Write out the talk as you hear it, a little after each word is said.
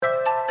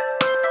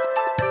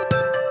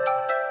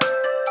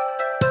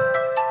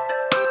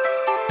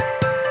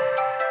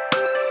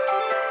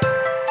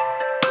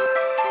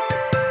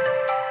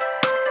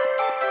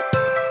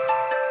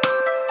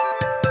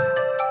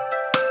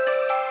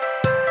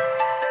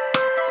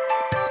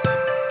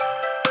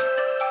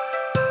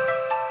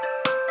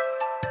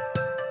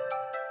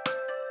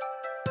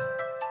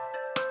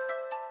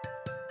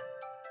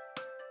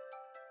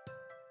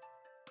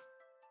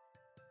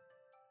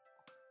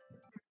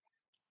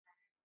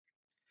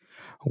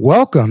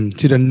Welcome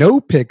to the No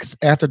Picks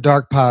After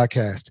Dark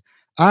podcast.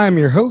 I am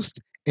your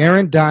host,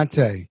 Aaron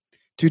Dante.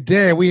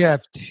 Today we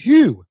have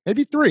two,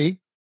 maybe three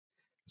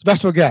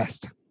special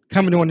guests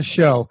coming on the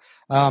show.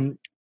 These are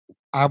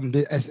one of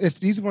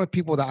the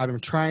people that I've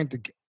been trying to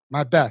get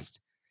my best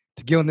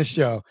to get on the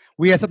show.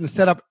 We had something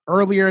set up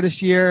earlier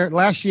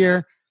last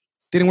year,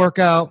 didn't work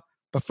out,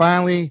 but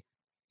finally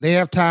they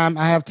have time,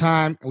 I have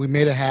time, and we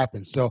made it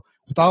happen. So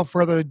without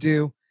further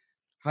ado,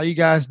 how you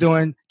guys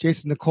doing?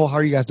 Jason, Nicole, how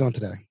are you guys doing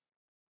today?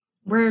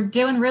 We're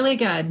doing really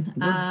good.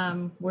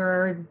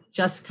 We're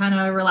just kind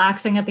of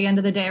relaxing at the end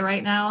of the day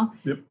right now.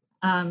 Yep.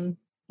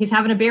 He's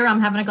having a beer.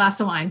 I'm having a glass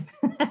of wine.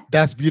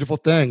 That's a beautiful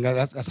thing.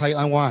 That's how you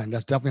unwind.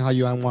 That's definitely how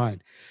you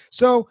unwind.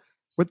 So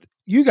with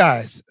you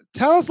guys,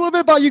 tell us a little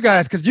bit about you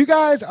guys, because you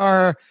guys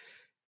are,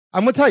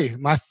 I'm going to tell you,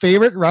 my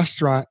favorite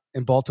restaurant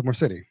in Baltimore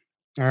City.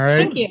 All right.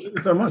 Thank you. Thank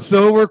you so much.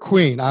 Silver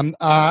Queen.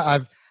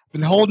 I've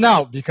been holding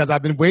out because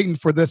I've been waiting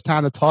for this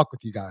time to talk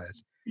with you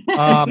guys.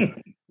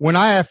 When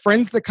I have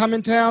friends that come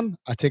in town,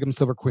 I take them to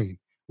Silver Queen.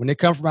 When they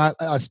come from out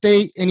of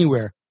state,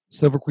 anywhere,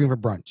 Silver Queen for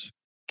brunch.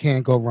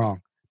 Can't go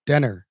wrong.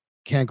 Dinner,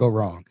 can't go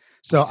wrong.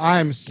 So I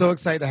am so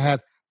excited to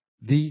have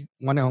the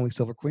one and only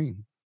Silver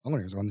Queen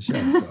owners on the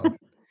show.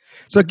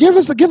 So give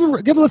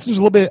the listeners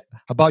a little bit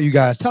about you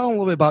guys. Tell them a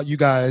little bit about you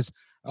guys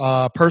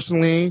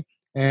personally,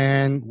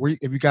 and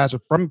if you guys are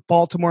from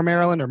Baltimore,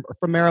 Maryland, or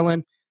from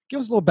Maryland, give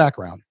us a little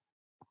background.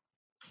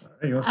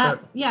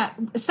 Yeah.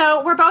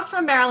 So we're both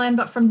from Maryland,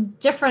 but from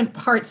different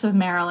parts of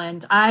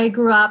Maryland. I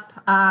grew up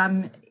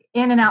in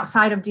and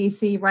outside of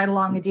DC, right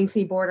along the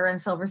DC border in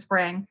Silver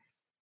Spring.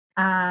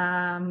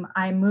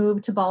 I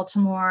moved to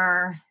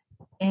Baltimore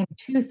in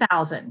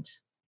 2000.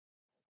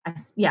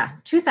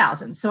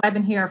 2000. So I've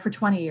been here for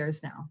 20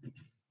 years now.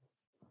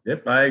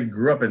 Yep. I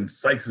grew up in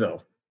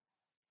Sykesville,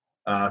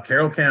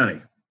 Carroll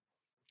County.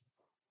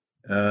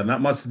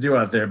 Not much to do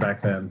out there back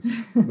then.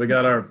 We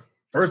got our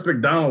first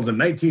McDonald's in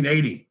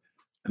 1980.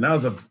 And that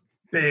was a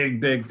big,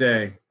 big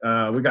day.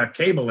 We got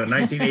cable in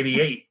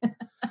 1988.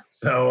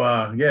 So,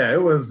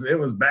 it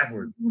was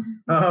backward.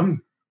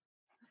 And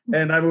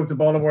I moved to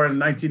Baltimore in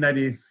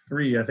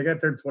 1993. I think I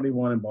turned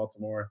 21 in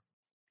Baltimore,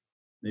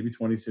 maybe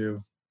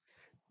 22.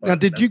 Now,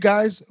 did you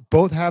guys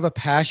both have a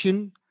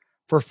passion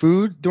for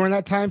food during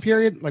that time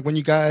period? Like when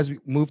you guys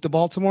moved to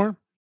Baltimore?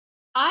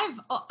 I've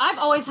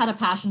always had a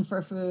passion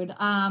for food.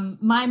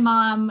 My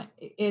mom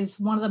is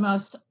one of the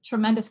most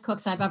tremendous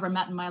cooks I've ever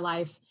met in my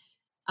life.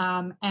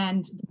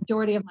 And the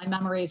majority of my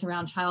memories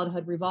around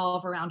childhood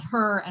revolve around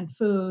her and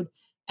food.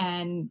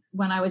 And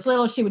when I was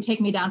little, she would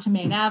take me down to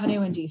Main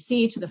Avenue in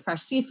DC to the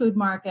fresh seafood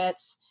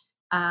markets.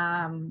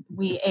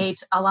 We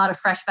ate a lot of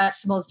fresh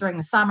vegetables during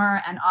the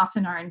summer, and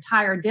often our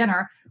entire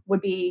dinner would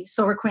be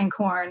Silver Queen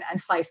corn and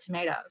sliced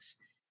tomatoes.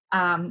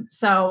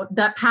 So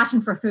that passion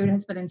for food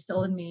has been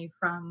instilled in me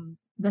from,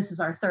 this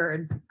is our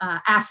third,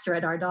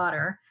 Astrid, our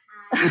daughter.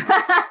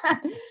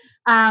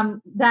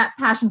 That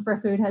passion for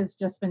food has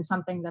just been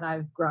something that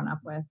I've grown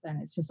up with,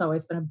 and it's just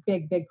always been a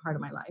big, big part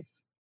of my life.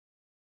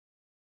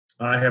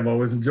 I have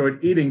always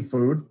enjoyed eating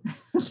food.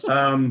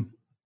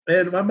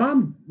 And my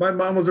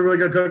mom was a really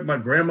good cook. My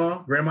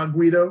grandma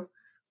Guido,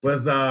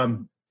 was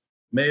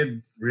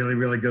made really,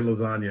 really good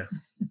lasagna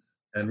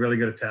and really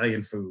good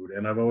Italian food.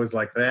 And I've always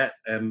liked that.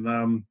 And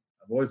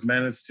I've always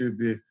managed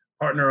to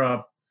partner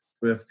up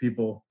with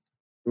people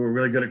who were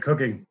really good at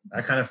cooking.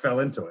 I kind of fell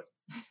into it.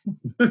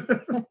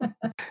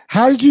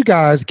 How did you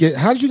guys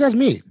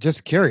meet?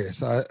 Just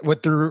curious. Was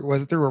it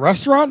through a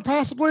restaurant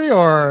possibly,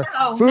 or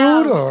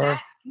food, or?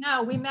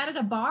 No, we met at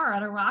a bar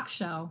at a rock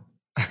show.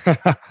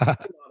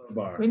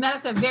 Bar. We met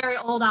at the very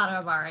old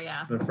auto bar.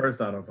 Yeah. The first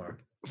auto bar.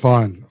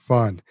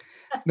 Fun.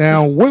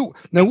 Now, what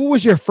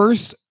was your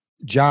first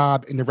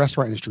job in the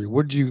restaurant industry?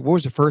 What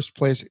was the first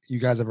place you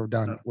guys ever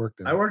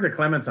worked in? I worked at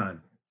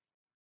Clementine.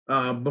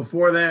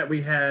 Before that,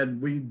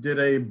 we did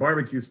a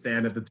barbecue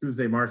stand at the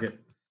Tuesday Market.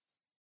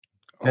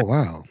 Oh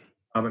wow!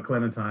 At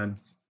Clementine,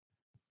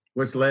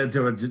 which led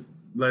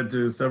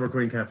to Silver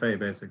Queen Cafe,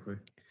 basically.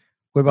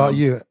 What about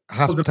you?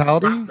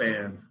 Hospitality? Rock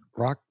band.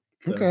 Rock.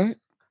 Okay.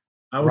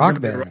 I was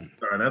rock band. Rock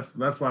star.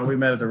 That's why we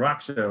met at the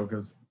rock show,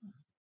 because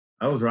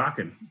I was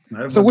rocking.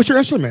 So what's your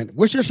instrument?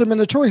 What's your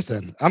instrument of choice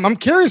then? I'm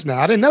curious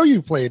now. I didn't know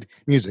you played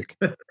music.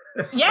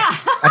 Yeah.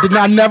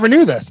 I never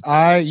knew this.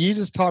 You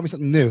just taught me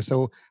something new.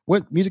 So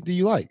what music do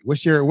you like?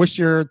 What's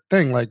your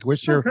thing? Like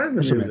what's your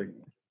instrument? Music.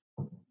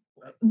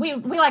 We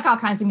like all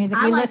kinds of music.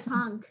 I we like listen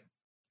punk.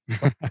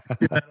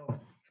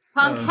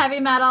 punk, heavy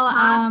metal,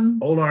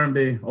 old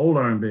R&B.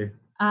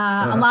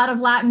 A lot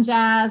of Latin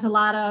jazz, a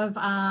lot of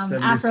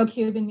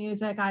Afro-Cuban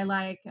music. I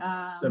like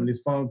 70s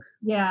funk.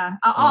 Yeah,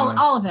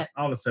 all of it.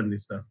 All the 70s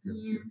stuff.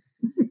 Yeah.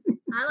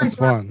 I like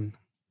fun.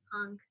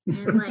 Punk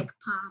and like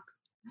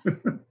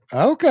pop.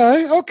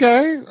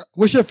 Okay.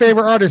 What's your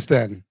favorite artist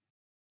then?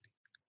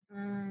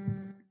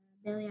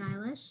 Billie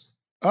Eilish.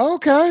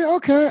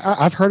 Okay.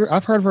 I've heard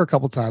of her a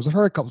couple times. I've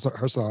heard a couple of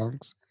her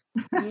songs.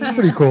 Yeah. It's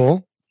pretty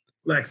cool.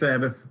 Black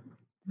Sabbath.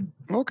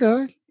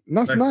 Okay,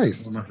 that's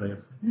nice. Sabbath, one of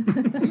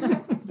my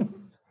favorites.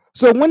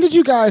 So when did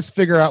you guys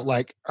figure out,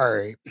 like, all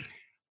right,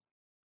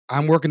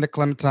 I'm working at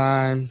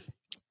Clementine.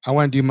 I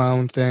want to do my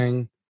own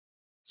thing.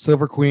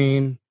 Silver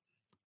Queen.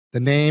 The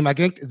name, I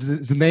think,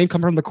 is the name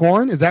come from the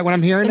corn? Is that what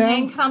I'm hearing The now?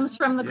 name comes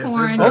from the Yes, it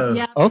corn. does.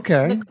 Yeah,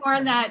 Okay. it's the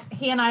corn that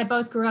he and I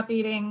both grew up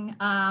eating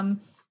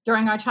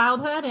during our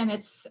childhood. And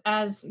it's,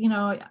 as you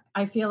know,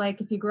 I feel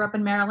like if you grew up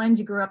in Maryland,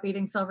 you grew up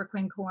eating Silver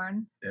Queen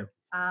corn Yep.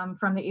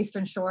 from the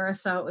Eastern Shore.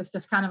 So it was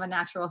just kind of a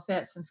natural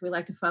fit, since we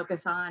like to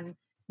focus on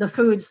the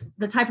foods,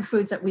 the type of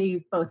foods that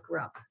we both grew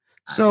up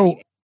So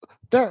eating.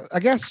 that I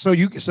guess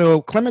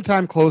so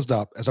Clementine closed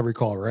up, as I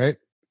recall, right?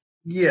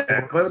 Yeah,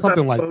 Clementine's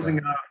Something like closing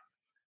that. up.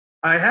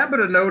 I happen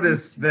to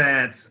notice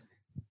that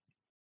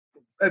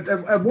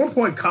at one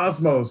point,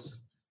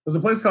 Cosmos, there's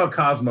a place called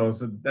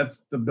Cosmos.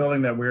 That's the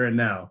building that we're in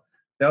now.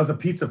 That was a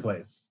pizza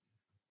place.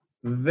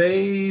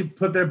 They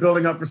put their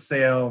building up for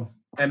sale.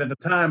 And at the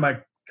time, I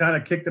kind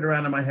of kicked it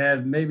around in my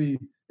head. Maybe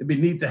it'd be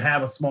neat to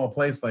have a small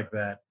place like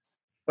that.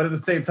 But at the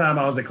same time,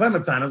 I was at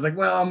Clementine. I was like,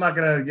 well, I'm not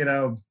going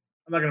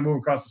to move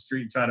across the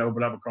street and try to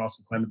open up across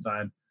from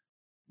Clementine.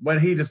 When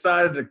he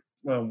decided to,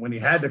 well, when he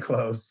had to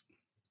close,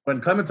 when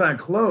Clementine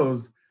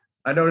closed,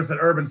 I noticed that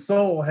Urban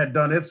Soul had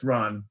done its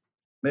run,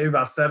 maybe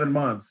about 7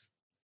 months,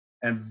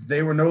 and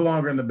they were no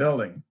longer in the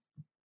building.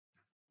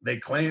 They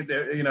claimed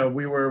that,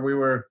 we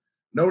were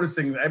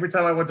noticing every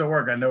time I went to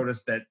work, I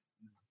noticed that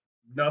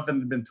nothing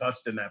had been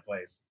touched in that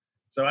place.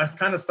 So I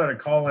kind of started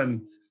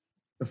calling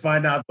to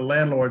find out the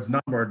landlord's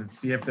number to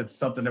see if it's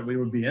something that we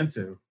would be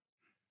into,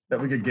 that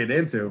we could get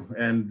into,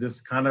 and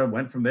just kind of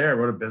went from there.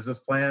 Wrote a business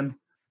plan,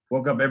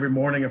 woke up every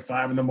morning at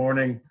 5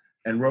 a.m.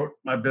 and wrote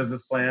my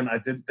business plan. I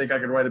didn't think I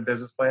could write a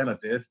business plan. I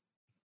did.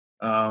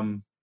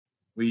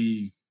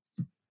 We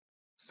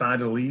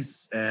signed a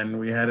lease and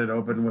we had it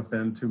open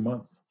within 2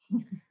 months.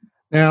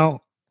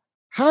 Now,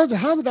 how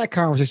did that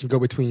conversation go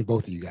between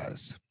both of you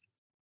guys?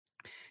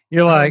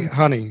 You're like,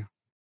 honey,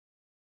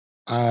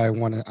 I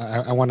want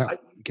to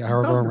get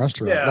her own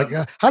restaurant. Yeah.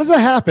 Like, how does that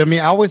happen? I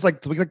mean, we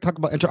like to talk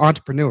about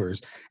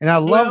entrepreneurs, and I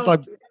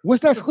love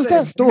what's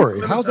that story?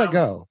 How's that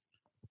go?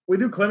 We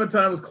knew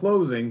Clementine was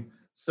closing,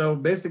 so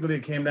basically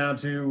it came down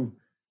to,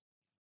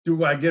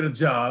 do I get a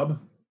job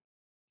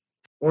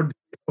or do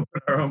we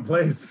open our own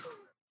place?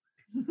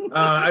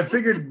 I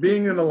figured,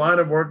 being in the line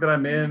of work that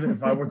I'm in,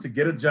 if I were to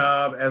get a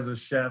job as a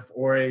chef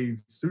or a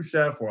sous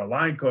chef or a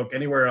line cook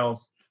anywhere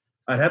else,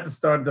 I'd have to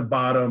start at the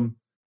bottom,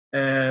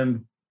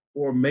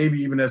 or maybe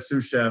even as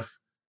sous chef,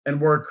 and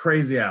work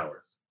crazy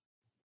hours.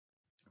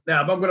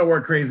 Now, if I'm going to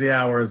work crazy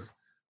hours,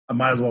 I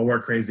might as well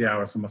work crazy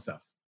hours for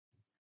myself.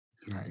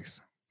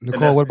 Nice.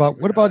 Nicole,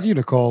 what about you,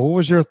 Nicole? What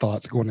was your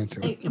thoughts going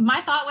into it?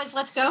 My thought was,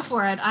 let's go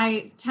for it.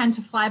 I tend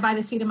to fly by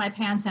the seat of my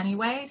pants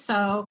anyway,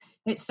 so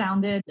it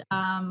sounded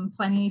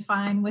plenty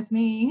fine with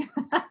me.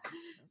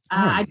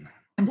 I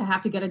didn't to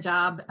have to get a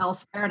job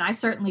elsewhere, and I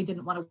certainly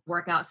didn't want to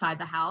work outside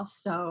the house.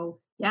 So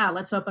yeah,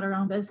 let's open our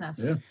own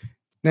business.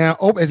 Yeah.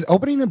 Now, is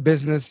opening a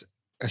business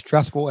as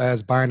stressful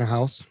as buying a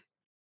house?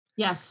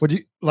 Yes. Would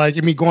you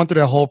going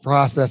through the whole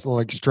process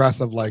of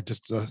stress of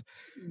just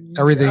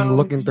everything,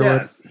 looking through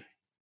it?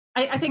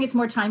 I think it's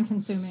more time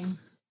consuming.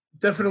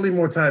 Definitely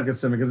more time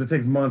consuming, because it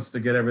takes months to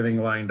get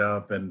everything lined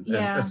up, and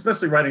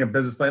especially writing a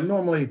business plan.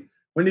 Normally,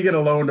 when you get a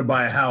loan to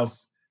buy a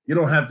house, you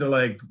don't have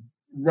to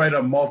write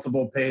a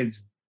multiple page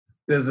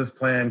business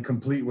plan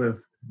complete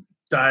with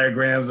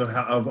diagrams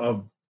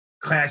of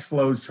cash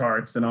flow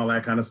charts and all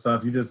that kind of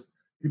stuff.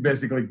 You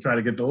basically try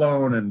to get the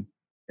loan, and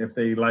if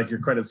they like your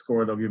credit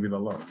score, they'll give you the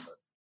loan.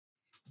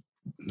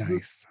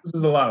 Nice. This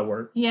is a lot of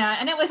work. Yeah,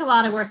 and it was a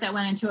lot of work that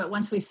went into it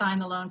once we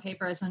signed the loan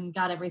papers and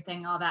got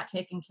all that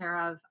taken care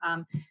of.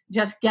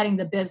 Just getting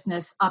the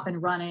business up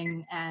and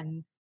running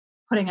and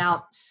putting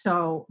out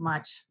so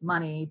much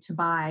money to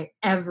buy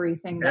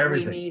everything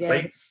we needed,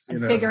 plates,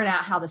 and figuring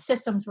out how the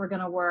systems were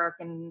going to work.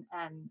 And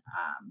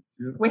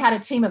we had a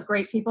team of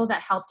great people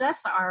that helped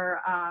us.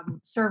 Our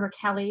server,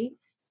 Kelly,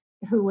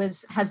 who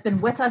has been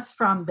with us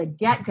from the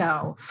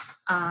get-go,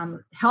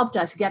 helped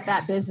us get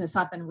that business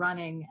up and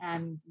running,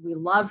 and we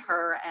love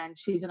her, and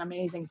she's an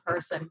amazing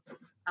person.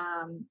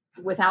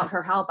 Without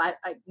her help,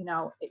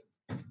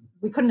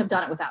 we couldn't have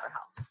done it without her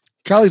help.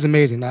 Kelly's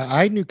amazing.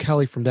 I knew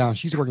Kelly from down.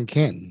 She used to work in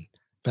Canton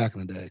back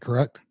in the day,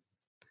 correct?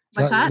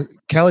 What's that?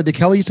 Kelly, did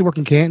Kelly used to work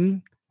in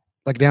Canton,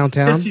 like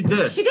downtown? Yes, she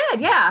did. She did,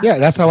 yeah. Yeah,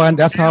 that's how I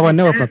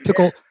know her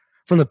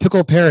from the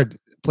pickle parrot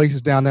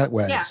places down that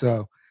way. Yeah.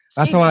 So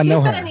that's how I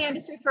know her. She's been in the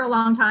industry for a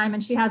long time,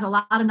 and she has a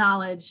lot of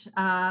knowledge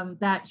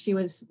that she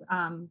was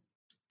kind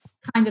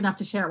enough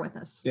to share with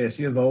us. Yeah,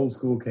 she is old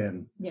school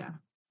Canton. Yeah.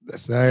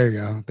 There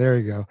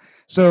you go.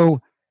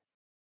 So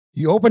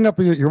you're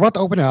about to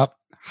open up.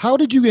 How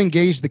did you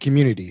engage the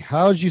community?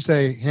 How did you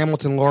say,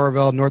 Hamilton,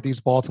 Lauraville,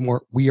 Northeast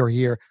Baltimore, we are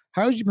here?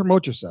 How did you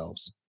promote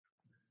yourselves?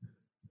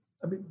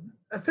 I mean,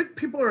 I think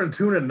people are in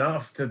tune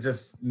enough to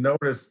just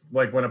notice,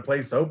 when a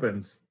place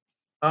opens.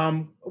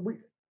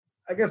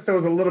 I guess there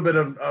was a little bit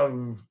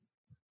of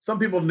some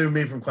people knew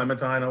me from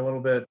Clementine a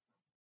little bit.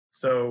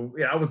 So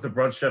yeah, I was the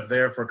brunch chef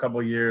there for a couple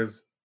of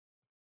years.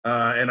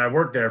 And I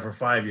worked there for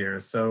 5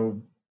 years.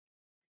 So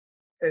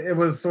it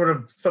was sort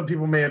of, some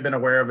people may have been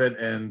aware of it,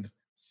 and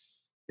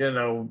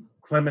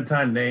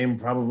Clementine name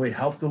probably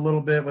helped a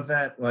little bit with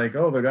that. Like,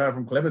 oh, the guy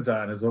from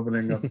Clementine is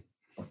opening up,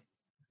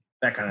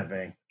 that kind of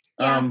thing.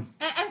 Yeah,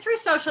 and through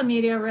social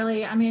media,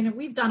 really. I mean,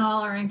 we've done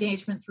all our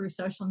engagement through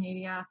social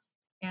media,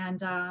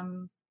 and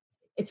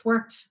it's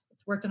worked.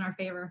 It's worked in our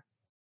favor.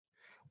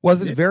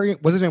 Was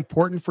it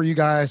important for you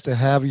guys to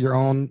have your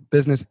own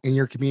business in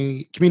your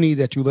community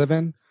that you live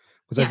in?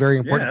 Was that very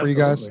important for you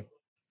guys?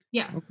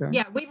 Yeah. Okay.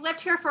 Yeah. We've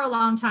lived here for a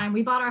long time.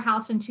 We bought our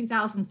house in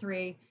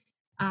 2003.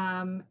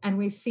 And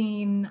we've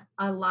seen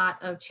a lot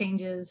of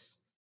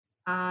changes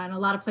and a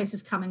lot of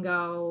places come and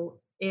go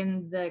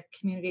in the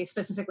community,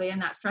 specifically in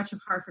that stretch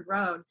of Hartford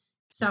Road.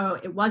 So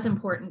it was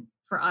important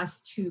for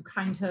us to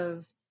kind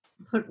of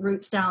put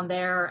roots down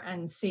there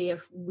and see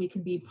if we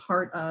could be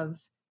part of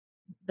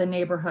the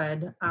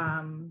neighborhood.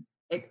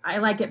 I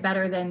like it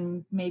better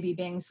than maybe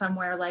being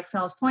somewhere like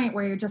Fells Point,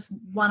 where you're just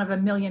one of a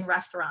million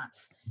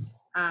restaurants.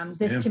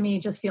 This to me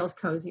just feels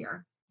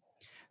cozier.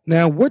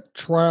 Now, what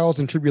trials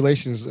and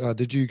tribulations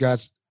did you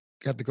guys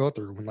have to go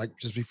through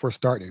just before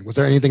starting? Was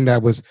there anything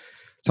that was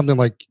something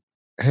like,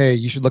 hey,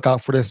 you should look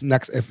out for this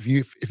next, if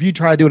you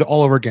try to do it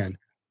all over again,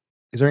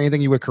 is there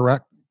anything you would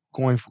correct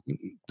going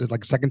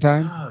second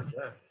time? Oh,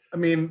 yeah. I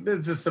mean,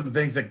 there's just some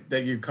things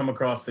that you come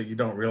across that you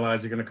don't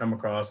realize you're going to come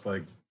across,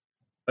 like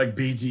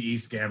BGE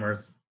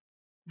scammers.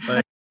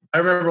 Like, I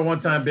remember one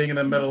time being in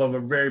the middle of a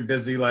very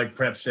busy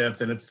prep shift,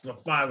 and it's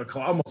 5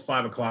 o'clock, almost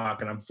 5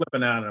 o'clock, and I'm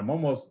flipping out,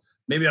 and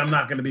maybe I'm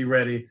not going to be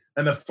ready,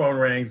 and the phone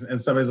rings, and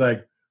somebody's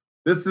like,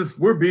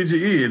 we're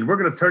BGE, and we're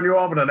going to turn you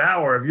off in an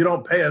hour if you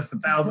don't pay us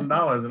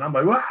 $1,000, and I'm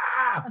like,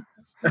 wow,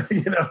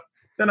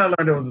 Then I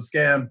learned it was a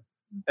scam,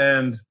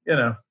 and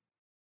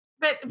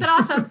But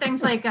also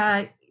things like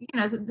the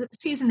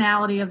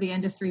seasonality of the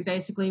industry,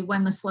 basically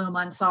when the slow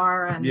months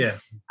are, and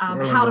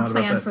how to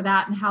plan for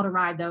that and how to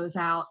ride those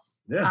out,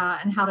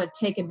 and how to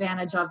take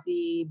advantage of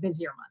the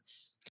busier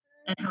months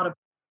and how to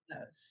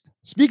those.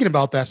 Speaking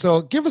about that,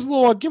 so give us a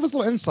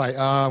little insight.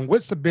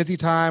 What's the busy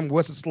time?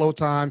 What's the slow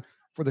time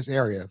for this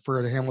area,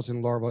 for the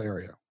Hamilton Laurelville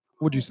area?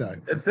 What would you say?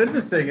 It's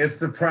interesting. It's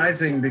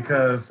surprising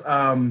because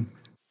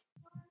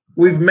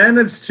we've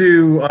managed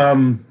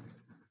to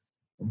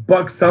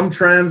buck some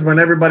trends. When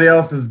everybody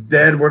else is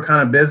dead, we're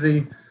kind of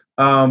busy.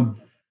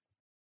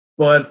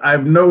 But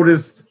I've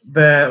noticed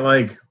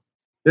that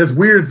there's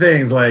weird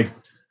things, like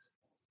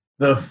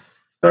the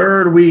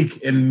third week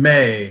in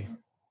May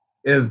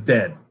is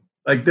dead.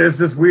 There's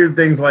just weird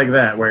things like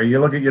that where you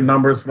look at your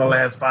numbers for the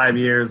last 5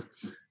 years,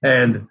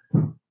 and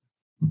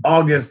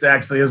August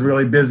actually is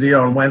really busy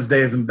on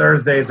Wednesdays and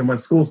Thursdays. And when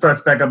school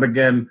starts back up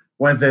again,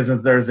 Wednesdays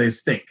and Thursdays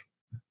stink.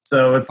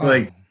 So it's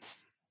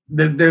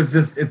there's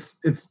just,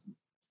 it's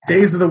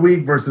days of the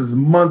week versus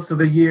months of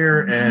the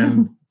year.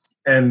 And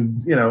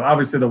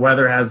obviously the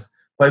weather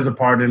plays a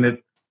part in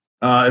it.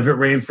 If it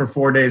rains for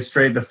 4 days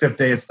straight, the 5th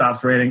day it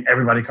stops raining,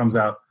 everybody comes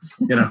out.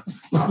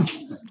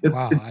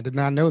 Wow, I did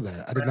not know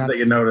that. I did not that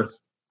you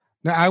notice.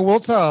 Now, I will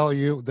tell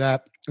you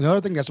that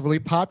another thing that's really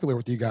popular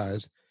with you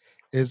guys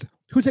is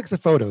who takes the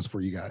photos for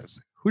you guys?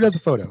 Who does the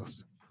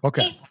photos?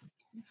 Okay.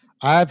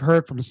 I've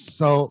heard from,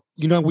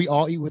 we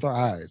all eat with our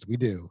eyes. We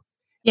do.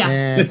 Yeah.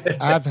 And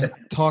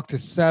I've talked to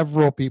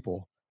several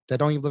people that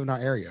don't even live in our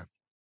area,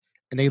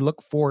 and they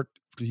look forward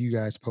to you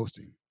guys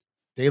posting.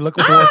 They look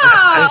forward.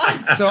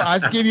 So I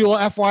just give you a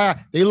little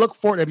FYI. They look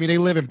forward. I mean, they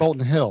live in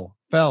Bolton Hill,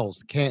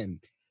 Fells, Canton,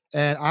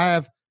 and I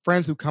have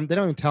friends who come. They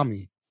don't even tell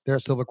me they're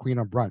at Silver Queen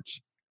on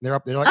brunch. They're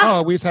up there like,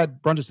 oh, we just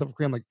had brunch at Silver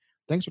Queen. I'm like,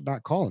 thanks for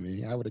not calling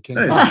me. I would have came.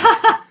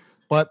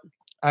 But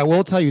I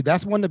will tell you,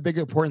 that's one of the big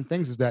important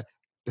things is that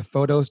the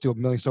photos do a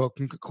million. So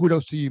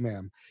kudos to you,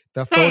 ma'am.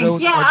 The Thanks.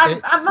 photos. Yeah,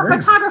 I'm a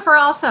photographer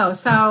also.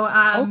 So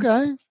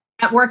okay,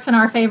 that works in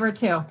our favor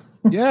too.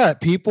 Yeah,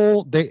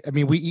 people.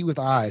 We eat with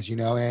eyes,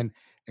 and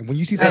when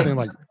you see something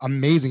like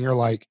amazing, you're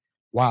like,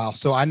 wow.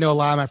 So I know a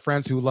lot of my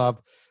friends who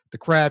love the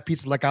crab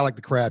pizza, like I like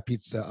the crab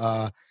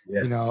pizza.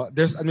 Yes.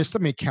 There's so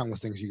many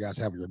countless things you guys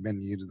have on your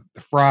menu.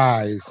 The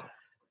fries,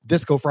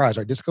 disco fries,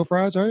 right? Disco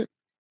fries, right?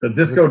 The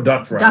disco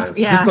duck fries.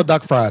 Disco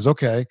duck fries.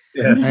 Okay.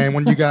 Yeah. And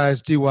when you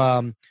guys do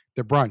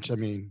the brunch,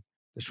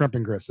 the shrimp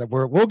and grits.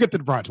 We'll get to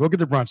the brunch. We'll get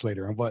to brunch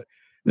later on, but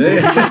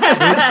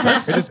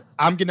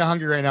I'm getting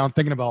hungry right now. I'm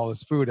thinking about all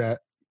this food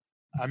that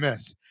I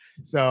miss.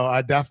 So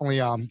I definitely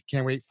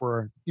can't wait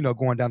for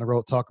going down the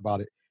road to talk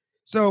about it.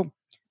 So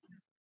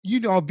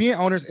being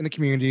owners in the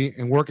community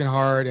and working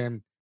hard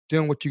and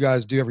doing what you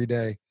guys do every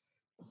day,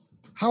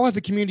 how has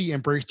the community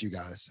embraced you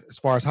guys? As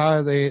far as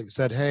how they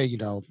said, hey,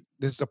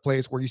 this is a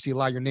place where you see a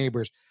lot of your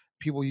neighbors,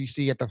 people you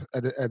see at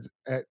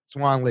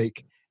Swan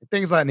Lake,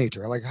 things of that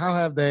nature. Like, how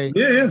have they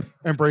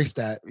embraced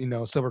that?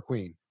 Silver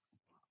Queen.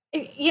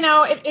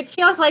 It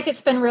feels like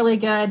it's been really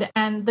good,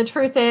 and the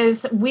truth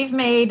is, we've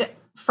made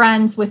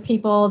friends with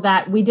people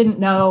that we didn't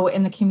know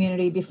in the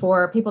community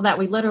before, people that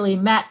we literally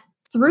met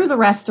through the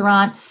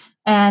restaurant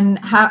and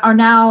are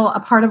now a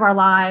part of our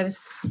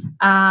lives.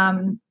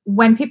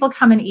 When people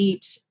come and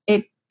eat,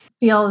 it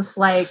feels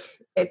like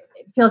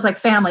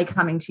family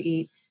coming to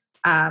eat.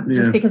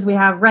 Just because we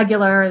have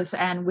regulars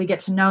and we get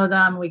to know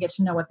them, we get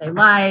to know what they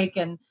like,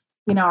 and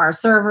our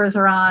servers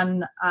are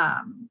on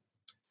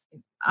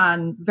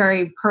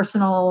very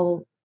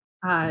personal,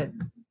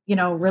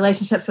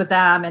 relationships with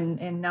them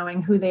and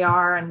knowing who they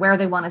are and where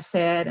they want to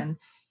sit. And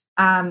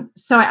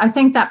so I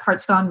think that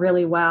part's gone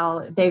really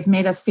well. They've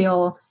made us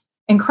feel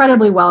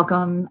incredibly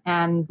welcome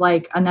and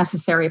like a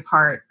necessary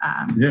part.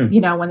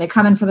 When they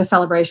come in for the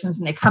celebrations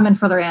and they come in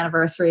for their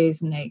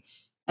anniversaries and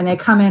they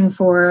come in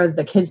for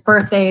the kids'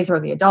 birthdays or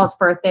the adults'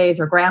 birthdays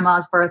or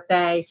grandma's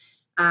birthday.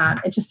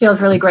 It just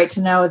feels really great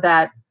to know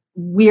that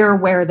we're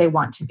where they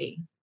want to be.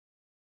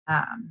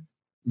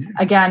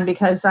 Again,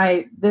 because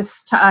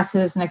this to us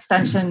is an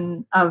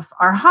extension of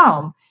our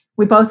home.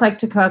 We both like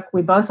to cook.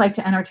 We both like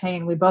to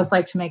entertain. We both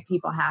like to make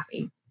people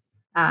happy.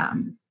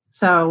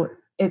 So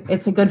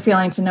it's a good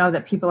feeling to know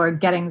that people are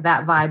getting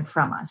that vibe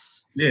from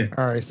us. Yeah.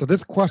 All right. So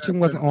this question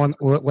wasn't on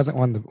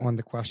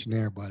the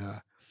questionnaire, but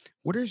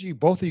what is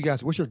both of you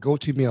guys? What's your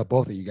go-to meal?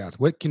 Both of you guys.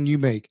 What can you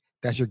make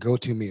that's your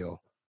go-to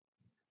meal?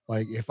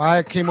 Like if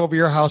I came over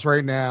your house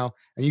right now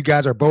and you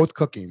guys are both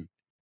cooking,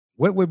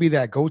 what would be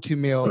that go-to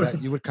meal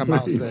that you would come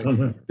out and say,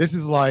 this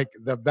is like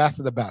the best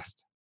of the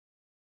best?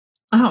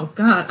 Oh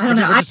God, I don't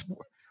know.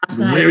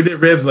 We did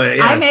ribs like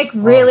I make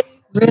really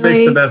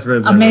makes the best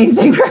ribs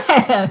amazing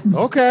ribs.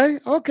 Okay.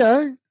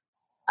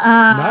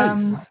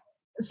 Nice.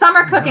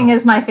 Summer cooking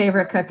is my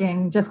favorite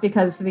cooking just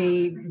because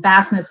the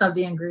vastness of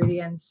the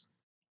ingredients.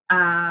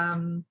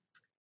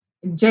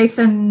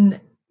 Jason,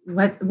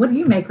 what do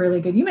you make really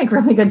good? You make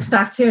really good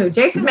stuff too.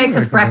 Jason makes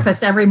us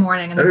breakfast every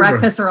morning and the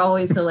breakfasts are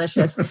always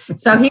delicious.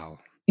 So he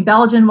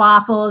Belgian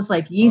waffles,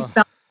 like yeast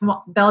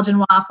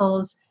Belgian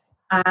waffles.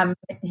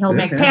 He'll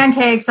make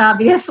pancakes,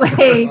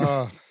 obviously.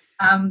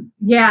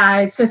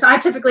 It's just I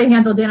typically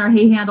handle dinner.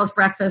 He handles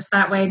breakfast.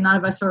 That way, none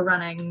of us are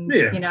running.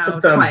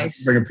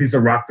 Twice. Bring a piece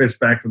of rockfish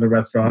back from the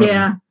restaurant.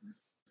 Yeah,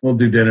 we'll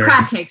do dinner.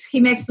 Crab cakes. He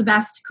makes the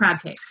best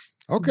crab cakes.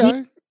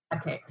 Okay.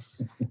 Crab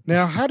cakes.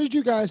 Now, how did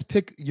you guys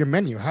pick your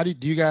menu? How do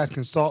you guys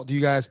consult? Do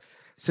you guys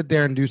sit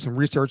there and do some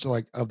research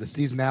like of the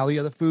seasonality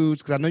of the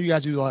foods? Because I know you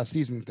guys do a lot of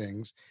seasoning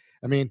things.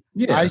 I mean,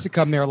 I used to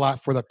come there a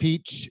lot for the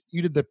peach.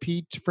 You did the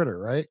peach fritter,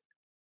 right?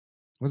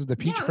 Was it the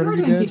peach fritter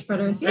you did? Peach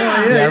fritters. Yeah,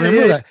 I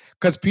remember that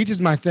because peach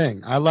is my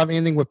thing. I love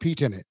anything with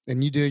peach in it.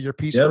 And you do your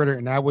peach fritter,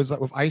 and I was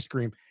like with ice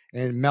cream,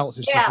 and it melts.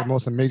 It's just the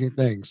most amazing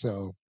thing.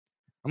 So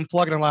I'm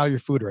plugging a lot of your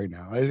food right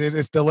now.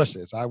 It's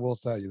delicious. I will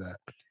tell you that.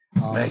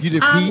 You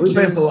did peach. We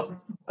base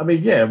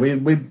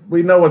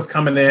we know what's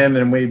coming in,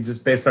 and we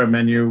just base our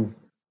menu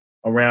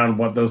around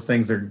what those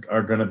things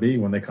are going to be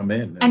when they come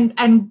in.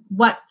 And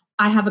what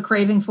I have a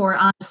craving for,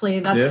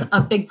 honestly, that's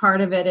a big part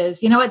of it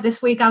is, what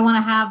this week I want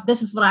to have,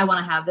 this is what I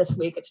want to have this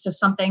week. It's just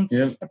something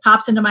that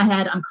pops into my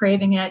head. I'm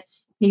craving it.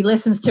 He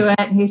listens to it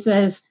and he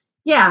says,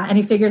 and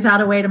he figures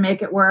out a way to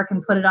make it work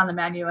and put it on the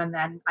menu. And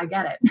then I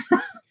get it.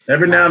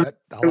 Every now and then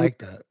I like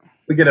that.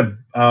 We get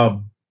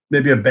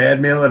maybe a bad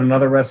meal at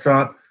another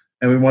restaurant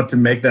and we want to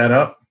make that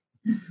up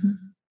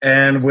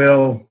and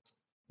we'll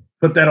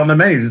put that on the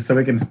menu just so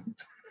we can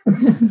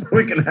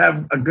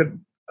have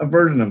a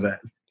version of that.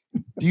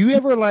 Do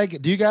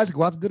you guys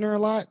go out to dinner a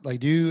lot? Like,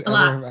 do you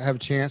ever have a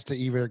chance to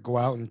either go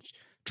out and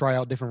try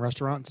out different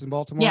restaurants in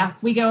Baltimore? Yeah,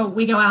 we go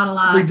out a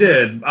lot. We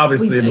did,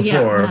 obviously,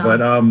 before, but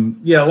a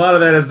lot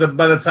of that is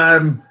by the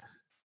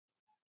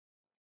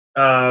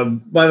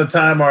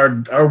time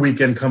our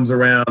weekend comes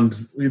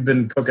around, we've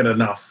been cooking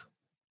enough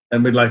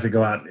and we'd like to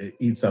go out and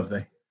eat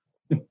something.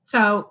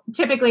 So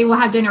typically we'll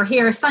have dinner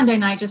here Sunday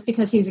night just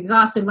because he's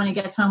exhausted when he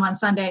gets home on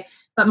Sunday,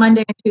 but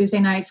Monday and Tuesday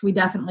nights, we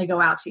definitely go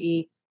out to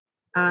eat.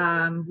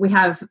 We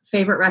have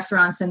favorite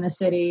restaurants in the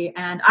city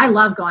and I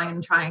love going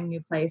and trying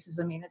new places.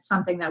 I mean, it's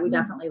something that we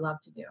definitely love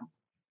to do.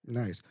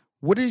 Nice.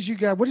 What is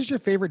your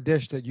favorite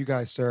dish that you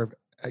guys serve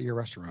at your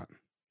restaurant?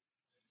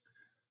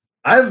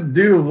 I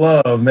do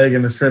love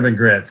making the shrimp and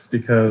grits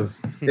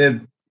because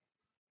it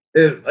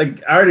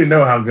like I already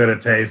know how good it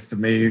tastes to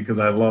me because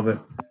I love it.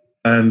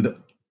 And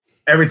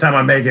every time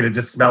I make it, it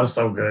just smells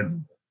so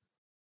good.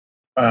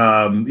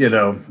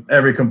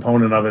 Every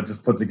component of it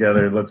just put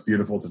together, it looks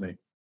beautiful to me.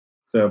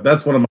 So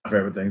that's one of my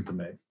favorite things to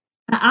make.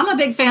 I'm a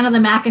big fan of the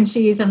mac and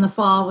cheese in the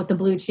fall with the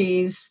blue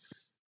cheese.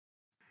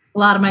 A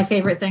lot of my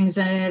favorite things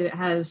in it.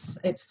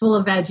 It's full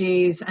of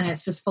veggies and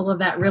it's just full of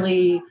that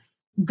really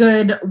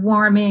good,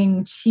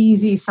 warming,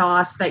 cheesy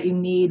sauce that you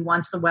need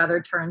once the weather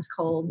turns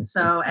cold.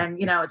 So, and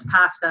it's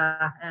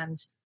pasta and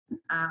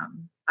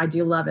I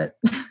do love it.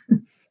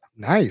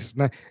 Nice.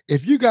 Now,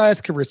 if you guys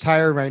could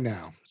retire right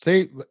now,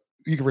 say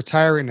you could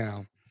retire right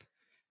now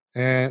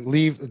and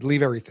leave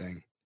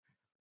everything,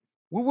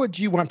 what would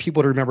you want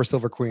people to remember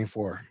Silver Queen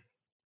for?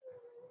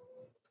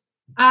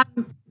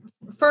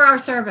 For our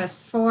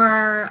service,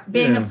 for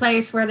being a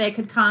place where they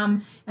could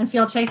come and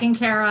feel taken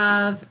care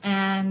of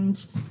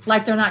and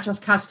like they're not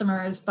just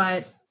customers,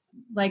 but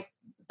like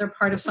they're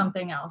part of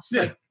something else.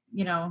 Yeah.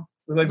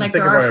 Like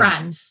they're our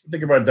friends.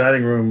 Think of our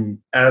dining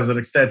room as an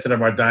extension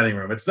of our dining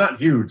room. It's not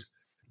huge,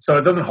 so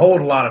it doesn't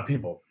hold a lot of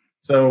people.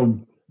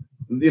 So,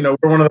 we're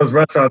one of those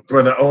restaurants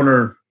where the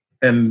owner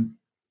and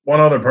one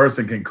other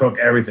person can cook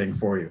everything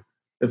for you.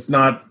 It's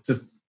not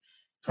just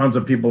tons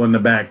of people in the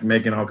back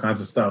making all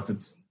kinds of stuff.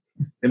 It's,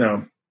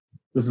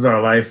 this is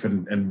our life,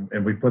 and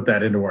we put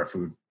that into our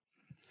food.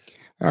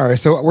 All right,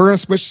 so we're going to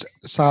switch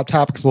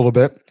topics a little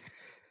bit.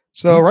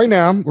 So right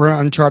now we're in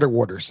uncharted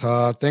waters.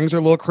 Things are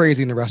a little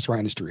crazy in the restaurant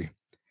industry.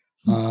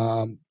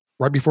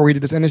 Right before we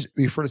did this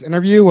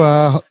interview,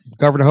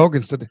 Governor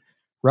Hogan said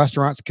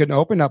restaurants couldn't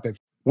open up.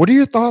 What are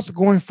your thoughts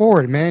going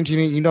forward,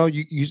 managing? You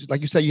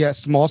like you said, you had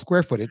small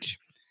square footage.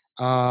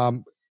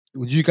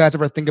 Would you guys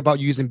ever think about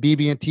using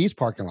BB&T's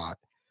parking lot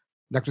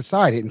next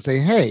beside it and say,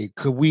 hey,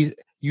 could we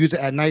use it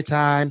at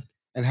nighttime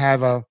and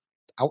have a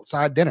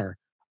outside dinner?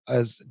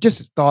 As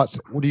just thoughts,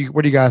 what are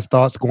you guys'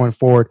 thoughts going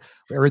forward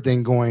with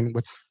everything going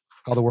with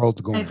how the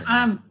world's going?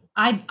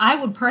 I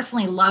would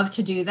personally love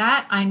to do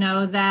that. I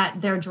know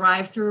that their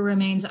drive-through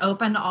remains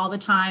open all the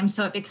time,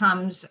 so it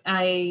becomes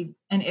an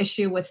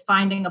issue with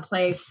finding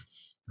a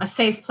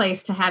safe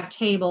place to have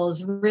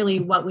tables. Really,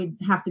 what we'd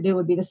have to do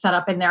would be to set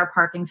up in their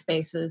parking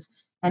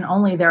spaces and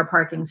only their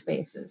parking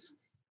spaces.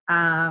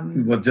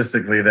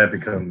 Logistically, that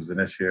becomes an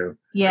issue.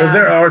 Yeah, because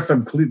there are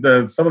some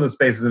of the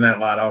spaces in that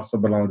lot also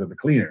belong to the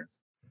cleaners,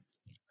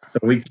 so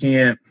we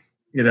can't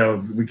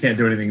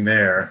do anything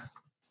there.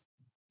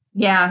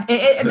 Yeah,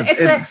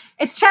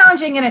 it's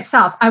challenging in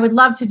itself. I would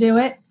love to do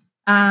it.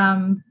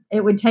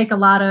 It would take a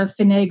lot of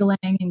finagling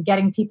and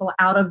getting people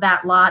out of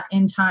that lot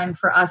in time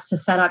for us to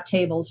set up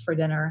tables for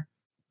dinner.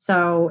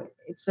 So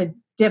it's a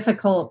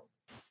difficult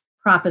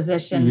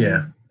proposition.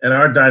 Yeah, and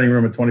our dining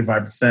room at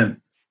 25%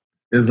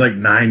 is like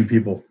 9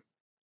 people.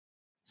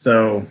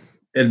 So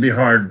it'd be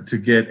hard to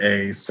get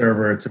a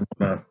server to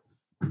want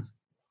to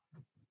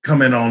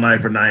come in all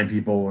night for 9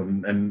 people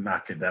and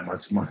not get that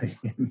much money.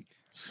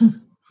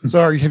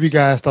 So have you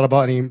guys thought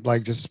about any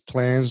just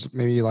plans,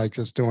 maybe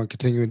just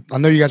continuing? I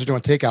know you guys are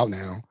doing takeout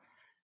now.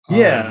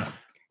 Yeah,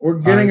 we're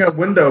getting a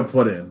window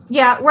put in.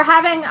 Yeah, we're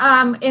having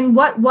in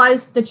what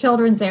was the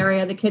children's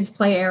area, the kids'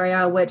 play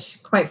area,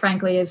 which quite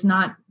frankly is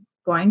not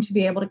going to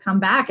be able to come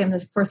back in the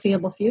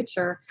foreseeable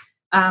future.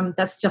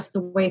 That's just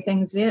the way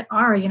things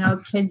are.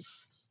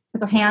 Kids put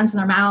their hands in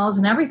their mouths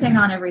and everything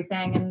on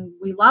everything, and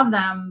we love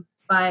them,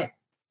 but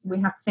we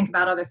have to think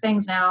about other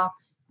things now.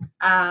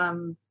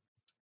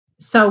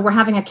 So we're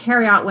having a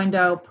carryout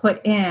window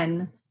put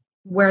in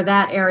where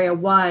that area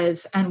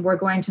was, and we're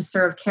going to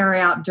serve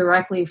carryout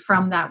directly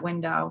from that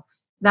window.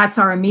 That's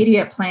our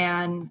immediate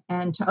plan.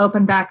 And to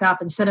open back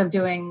up, instead of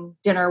doing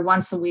dinner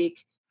once a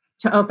week,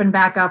 to open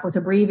back up with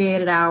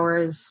abbreviated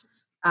hours,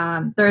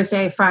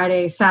 Thursday,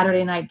 Friday,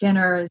 Saturday night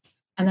dinners,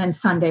 and then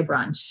Sunday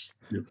brunch.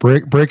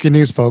 Breaking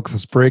news, folks.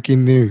 It's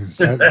breaking news.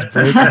 That's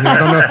breaking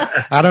news.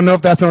 I don't know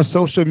if that's on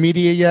social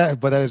media yet,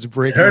 but that is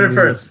breaking news.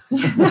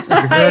 You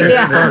heard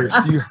it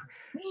first.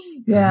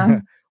 Yeah.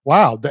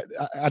 Wow.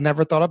 I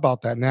never thought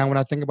about that. Now, when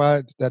I think about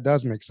it, that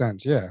does make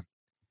sense. Yeah.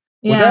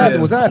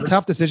 Was that a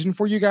tough decision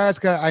for you guys?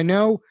 'Cause I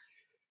know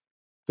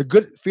the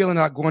good feeling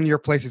about going to your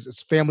places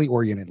is family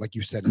oriented, like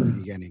you said in the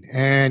beginning.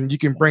 And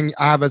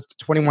I have a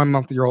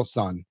 21-month-old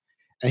son,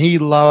 and he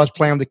loves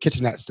playing with the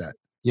kitchenette set.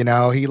 He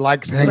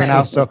likes hanging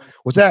out. So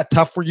was that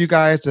tough for you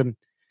guys to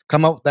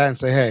come up with that and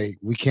say, hey,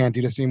 we can't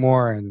do this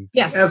anymore? And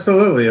yes,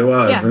 absolutely. It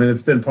was. Yeah. I mean,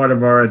 it's been part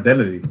of our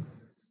identity,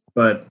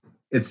 but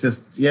it's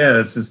just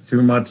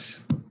too much.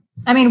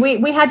 I mean,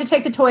 we had to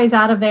take the toys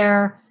out of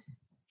there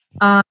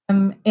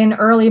in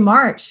early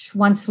March.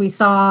 Once we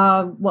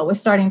saw what was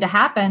starting to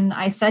happen,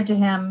 I said to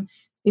him,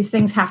 these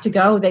things have to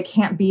go. They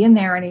can't be in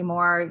there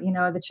anymore.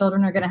 The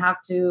children are going to have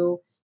to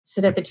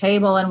sit at the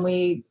table, and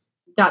we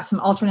got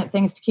some alternate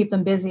things to keep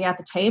them busy at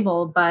the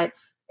table, but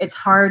it's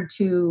hard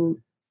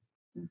to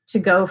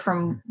go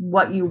from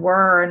what you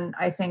were, and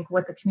I think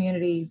what the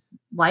community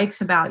likes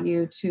about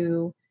you,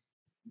 to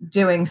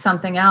doing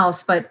something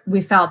else. But we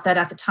felt that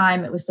at the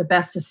time it was the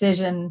best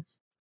decision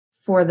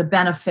for the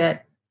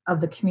benefit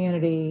of the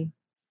community.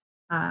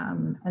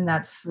 And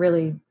that's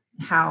really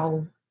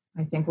how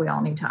I think we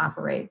all need to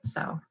operate.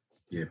 So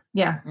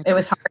yeah, it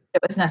was hard.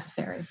 It was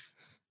necessary.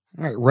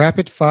 All right.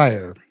 Rapid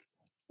fire.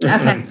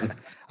 Okay.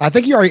 I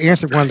think you already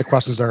answered one of the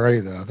questions already,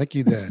 though. I think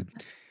you did.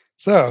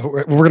 So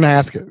we're going to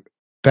ask it.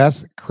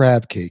 Best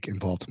crab cake in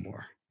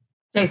Baltimore.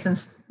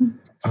 Jason's.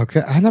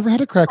 Okay. I never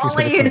had a crab cake.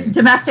 Only use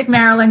domestic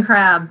Maryland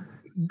crab.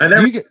 I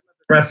never get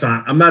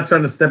restaurant. I'm not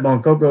trying to step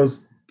on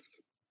Coco's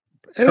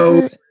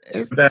toe.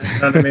 You know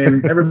what I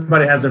mean?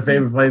 Everybody has their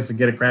favorite place to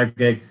get a crab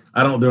cake.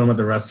 I don't do them at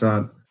the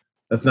restaurant.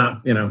 That's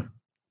not,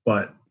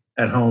 but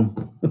at home.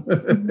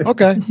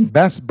 Okay.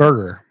 Best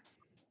burger.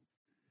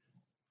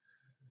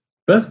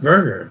 Best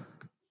burger.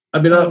 I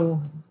mean,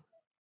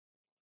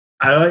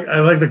 I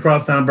like the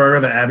Crosstown burger.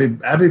 The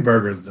Abbey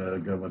burger is a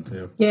good one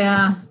too.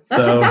 Yeah,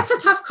 that's a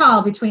tough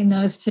call between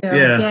those two.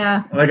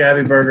 Yeah. I like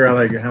Abbey burger. I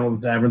like Hamilton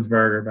Tavern's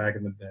burger back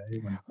in the day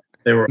when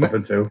they were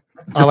open too.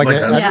 I like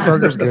it. Abbey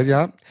burger's good.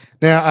 Yeah.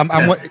 Now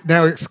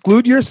now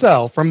exclude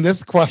yourself from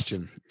this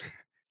question.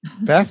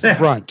 Best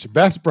brunch.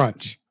 Best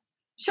brunch.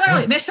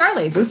 Miss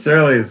Shirley's.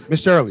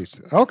 Miss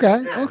Shirley's.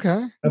 Okay. Yeah.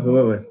 Okay.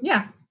 Absolutely.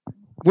 Yeah.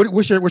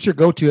 What's your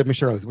go-to at Miss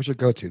Shirley's? What's your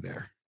go-to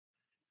there?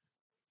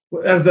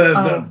 As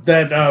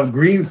that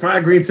green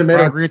fried green tomato.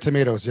 Fried green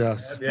tomatoes,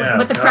 yes. Yeah.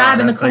 With the crab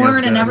and the that thing is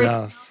corn and good.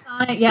 everything Yes.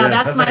 on it. Yeah, Yeah,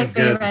 that's that my thing's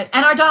good. favorite.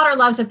 And our daughter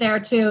loves it there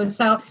too.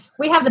 So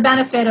we have the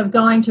benefit of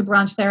going to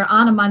brunch there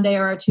on a Monday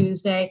or a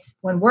Tuesday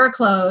when we're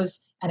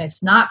closed and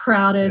it's not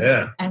crowded,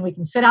 Yeah. and we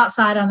can sit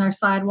outside on their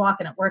sidewalk,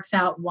 and it works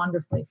out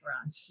wonderfully for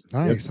us.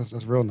 Nice.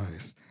 That's real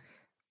nice.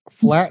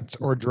 Flats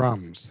or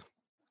drums?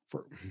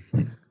 For,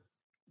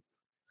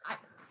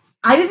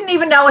 I didn't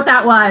even know what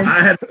that was.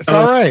 I had, it's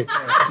all right.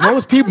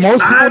 Most people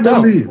I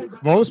don't.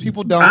 believe. Most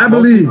people don't. I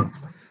Most believe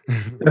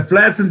people- the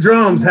flats and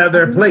drums have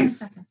their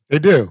place. They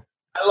do.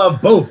 I love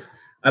both.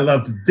 I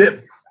love to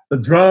dip the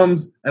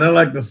drums, and I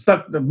like to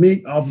suck the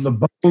meat off of the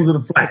bones of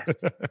the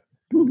flats.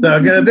 So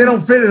again, they don't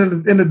fit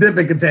in the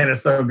dipping container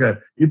so good.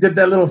 You dip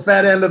that little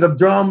fat end of the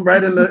drum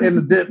right in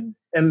the dip,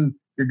 and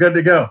you're good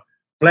to go.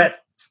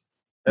 Flat.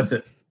 That's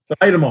it. So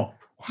I eat them all.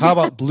 How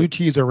about blue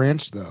cheese or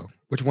ranch though?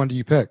 Which one do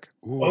you pick?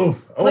 Ooh.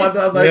 Oof. Oh, I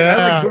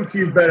like blue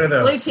cheese better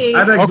though. Blue cheese.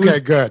 I think blue Okay,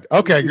 cheese. good.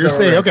 Okay, you're all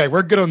saying right. okay.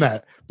 We're good on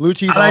that. Blue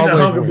cheese. I like the all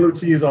hunk the of way. blue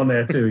cheese on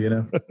there too. You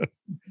know,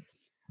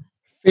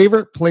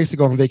 Favorite place to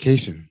go on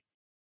vacation?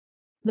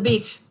 The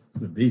beach.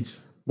 the beach.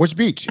 Which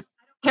beach?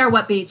 Care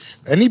what beach?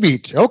 Any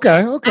beach.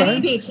 Okay. Okay.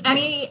 Any beach,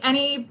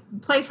 any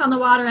place on the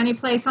water, any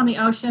place on the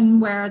ocean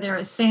where there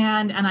is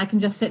sand and I can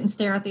just sit and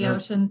stare at the Yeah.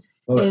 ocean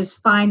Love it. is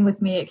fine with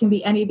me. It can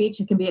be any beach.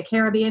 It can be a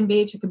Caribbean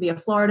beach. It can be a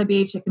Florida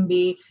beach. It can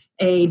be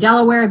a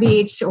Delaware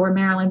beach or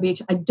Maryland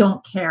beach. I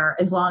don't care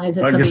as long as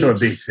I it's can a get to a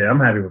beach. beach. Yeah, I'm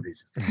happy with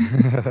beaches.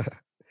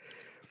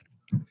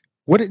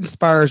 What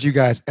inspires you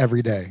guys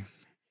every day?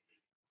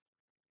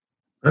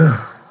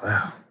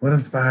 Wow. What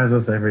inspires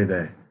us every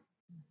day?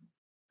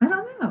 I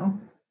don't know.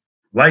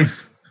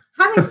 Life.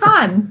 Having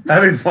fun.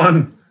 Having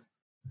fun.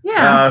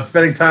 Yeah.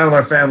 Spending time with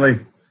our family.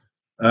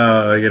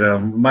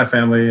 My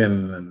family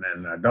and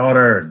our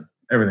daughter and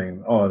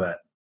everything, all of that.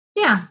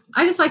 Yeah.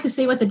 I just like to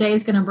see what the day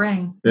is going to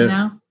bring, Yeah. you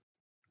know?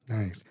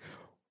 Nice.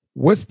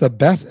 What's the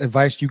best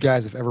advice you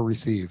guys have ever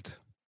received?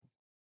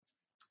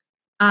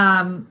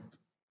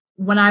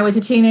 When I was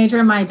a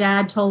teenager, my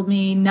dad told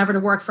me never to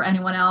work for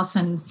anyone else,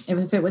 and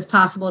if it was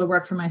possible to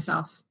work for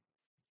myself.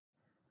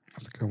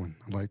 That's a good one.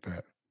 I like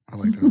that. I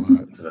like that a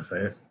lot. Did I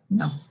say it?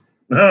 No.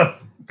 No.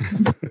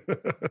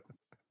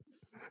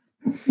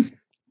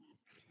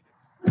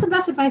 What's the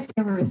best advice you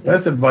ever received?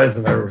 Best advice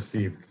I've ever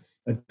received.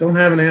 I don't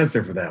have an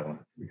answer for that one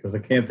because I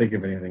can't think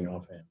of anything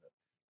offhand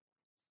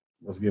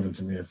that was given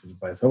to me as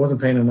advice. I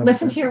wasn't paying enough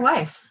Listen to attention. your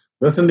wife.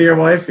 Listen to your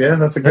wife. Yeah,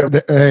 that's a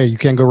good. Hey, you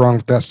can't go wrong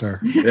with that, sir.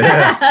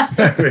 Yeah,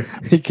 exactly.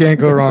 You can't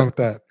go wrong with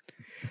that.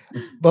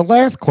 The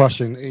last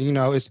question,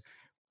 is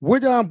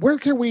where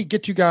can we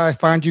get you guys,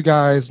 find you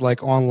guys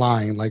like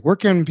online? Like where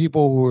can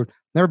people who have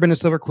never been to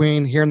Silver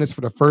Queen, hearing this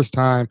for the first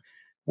time,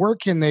 where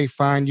can they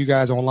find you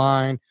guys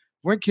online?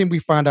 When can we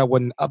find out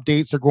when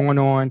updates are going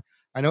on?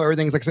 I know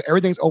everything's like I said,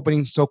 everything's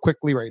opening so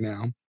quickly right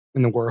now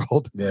in the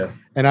world. Yeah.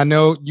 And I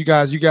know you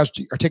guys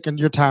are taking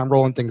your time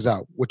rolling things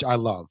out, which I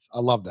love. I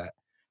love that.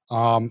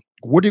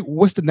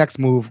 What's the next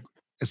move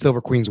in Silver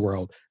Queen's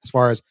world as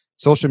far as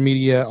social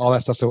media, all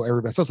that stuff? So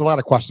it's a lot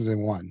of questions in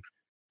one.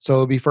 So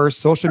it'll be first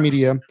social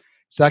media,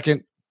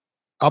 second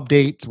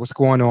updates, what's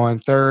going on,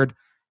 third,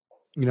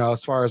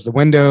 as far as the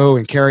window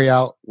and carry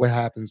out, what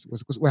happens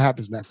next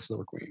with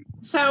Silver Queen.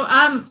 So,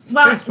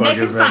 Facebook they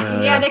can is right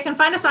now, yeah. they can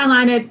find us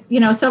online at,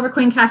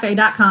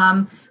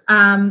 silverqueencafe.com.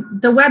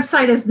 The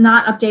website is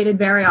not updated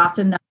very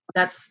often. Though.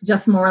 That's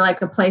just more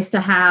like a place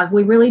to have.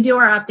 We really do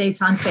our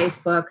updates on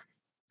Facebook.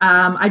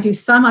 I do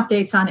some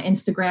updates on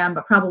Instagram,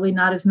 but probably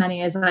not as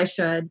many as I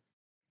should.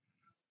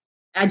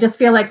 I just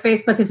feel like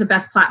Facebook is the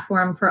best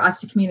platform for us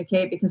to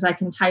communicate because I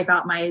can type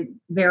out my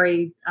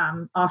very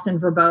often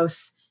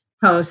verbose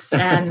posts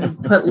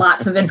and put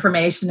lots of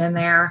information in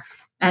there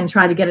and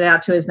try to get it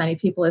out to as many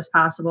people as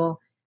possible.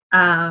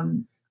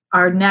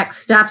 Our next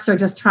steps are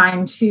just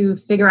trying to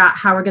figure out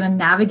how we're going to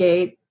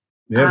navigate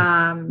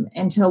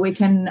until we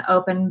can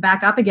open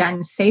back up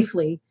again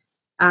safely.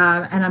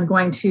 And I'm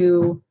going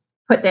to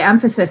put the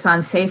emphasis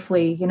on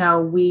safely.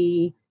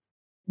 We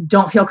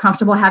don't feel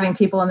comfortable having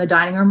people in the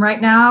dining room right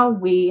now.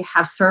 We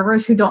have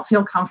servers who don't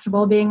feel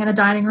comfortable being in a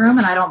dining room,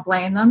 and I don't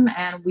blame them.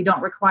 And we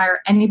don't require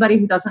anybody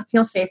who doesn't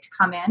feel safe to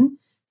come in.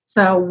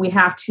 So we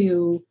have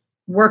to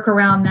work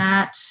around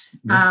that.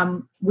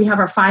 We have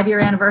our 5-year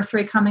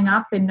anniversary coming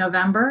up in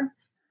November.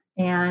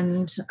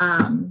 And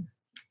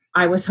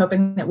I was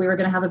hoping that we were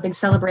going to have a big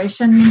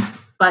celebration,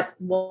 but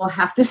we'll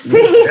have to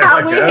see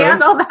how we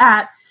handle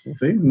that. We'll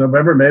see,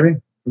 November maybe.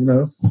 Who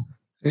knows?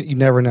 You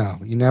never know.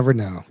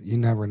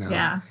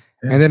 Yeah.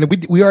 And then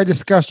we already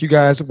discussed you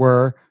guys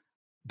were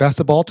best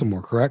of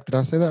Baltimore, correct? Did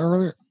I say that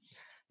earlier?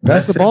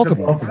 Best of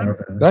Baltimore.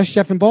 Best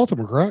chef in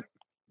Baltimore, correct?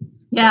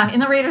 Yeah, in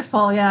the readers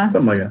poll, yeah.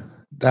 Something like that.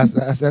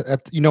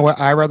 That's you know what?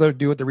 I rather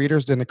do with the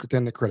readers than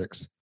the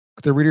critics.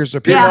 The readers are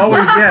people. Yeah.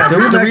 Always,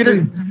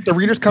 The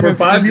readers come in for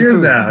 5 years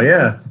now.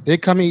 Yeah. They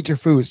come and eat your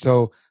food.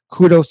 So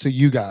kudos to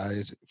you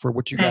guys for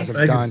what you guys have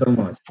Thank you done so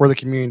much. for the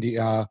community.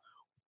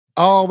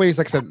 Always,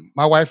 like I said,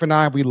 my wife and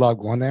I, we love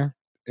going there,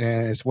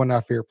 and it's one of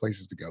our favorite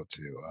places to go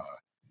to.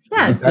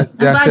 Yeah, I'm That's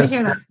glad to just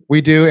hear that.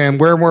 we do, and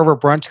we're more of a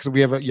brunch because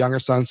we have a younger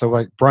son. So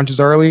like brunch is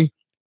early,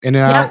 in and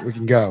out, Yep. we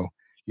can go.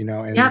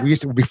 And Yep. we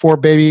used to before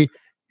baby.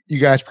 You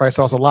guys probably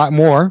saw us a lot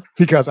more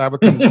because I would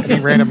come any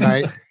random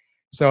night.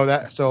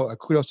 So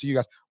kudos to you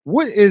guys.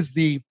 What is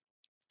the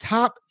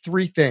top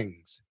 3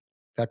 things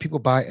that people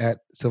buy at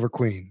Silver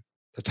Queen?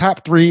 The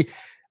top 3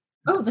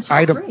 Oh, the top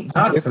item, 3.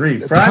 Top 3.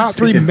 the Fried top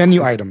 3 chicken.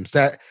 menu items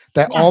that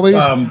Yeah.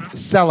 always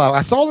sell out.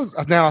 I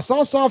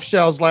saw soft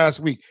shells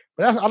last week,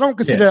 but I don't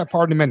consider that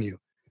part of the menu.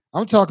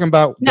 I'm talking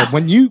about No.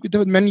 when you get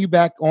the menu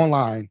back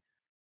online,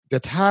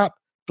 the top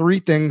 3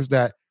 things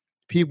that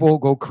people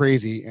go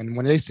crazy, and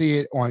when they see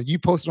it you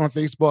post it on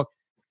Facebook,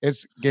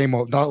 it's game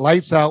over. The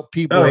lights out.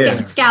 People. Oh, are yeah.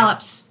 there.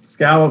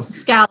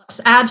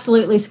 Scallops,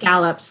 absolutely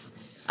scallops.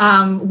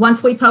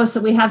 Once we post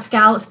that we have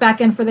scallops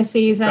back in for the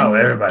season,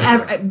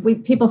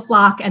 people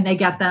flock and they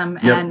get them.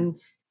 Yep.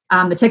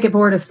 And the ticket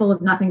board is full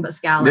of nothing but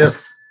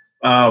scallops.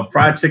 Yes.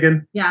 Fried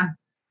chicken. Yeah.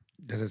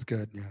 That is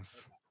good.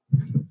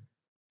 Yes.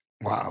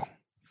 Wow.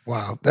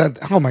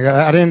 Oh my God.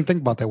 I didn't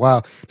think about that.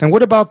 Wow. Then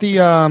what about the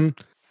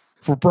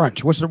for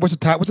brunch? What's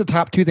the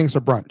top 2 things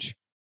for brunch?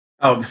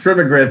 Oh,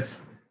 shrimp and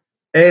grits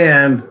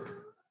and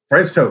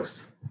French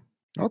toast.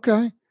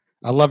 Okay.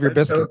 I love your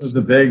French biscuits. toast is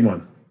the big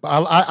one.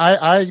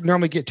 I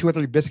normally get 2 or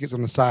 3 biscuits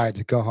on the side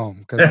to go home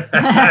because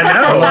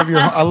I know.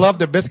 I love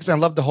the biscuits and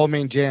I love the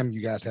homemade jam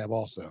you guys have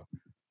also.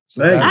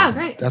 So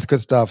Great. that's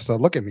good stuff. So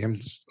look at me. I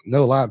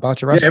know a lot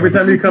about your Yeah, restaurant. every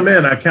time you come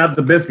in, I count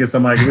the biscuits.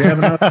 I'm like, we have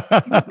enough?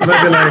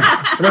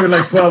 There might be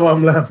like 12 of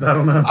them left. I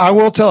don't know. I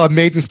will tell an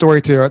amazing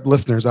story to our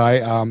listeners.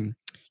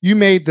 You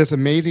made this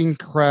amazing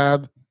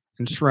crab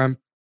and shrimp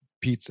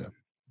pizza.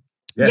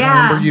 Yeah.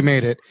 I remember you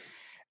made it.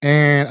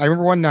 And I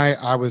remember one night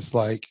I was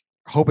like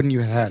hoping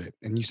you had it.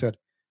 And you said,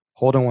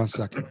 hold on one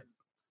second.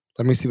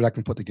 Let me see what I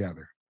can put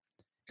together.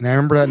 And I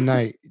remember that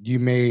night you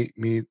made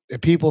me,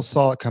 and people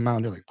saw it come out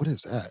and they're like, what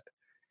is that?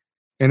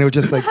 And it was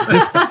just like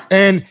this.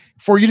 And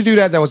for you to do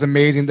that was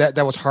amazing.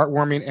 That was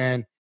heartwarming.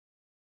 And,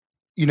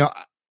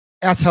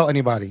 I tell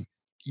anybody,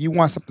 you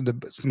want some of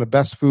the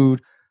best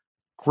food,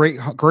 great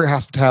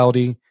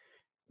hospitality,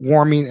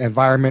 warming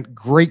environment,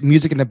 great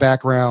music in the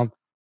background.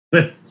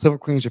 Silver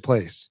Queen's your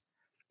place.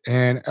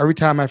 And every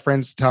time my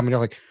friends tell me, they're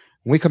like,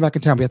 when we come back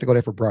in town, we have to go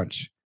there for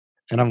brunch.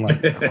 And I'm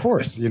like, of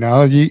course,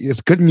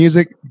 it's good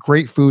music,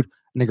 great food,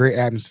 and a great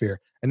atmosphere.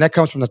 And that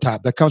comes from the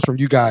top. That comes from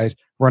you guys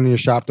running your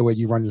shop the way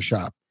you run your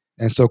shop.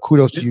 And so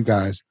kudos to you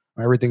guys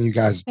on everything you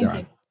guys have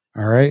done.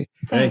 All right.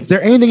 Thanks. Is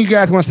there anything you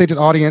guys want to say to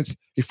the audience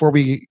before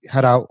we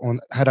head out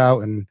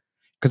and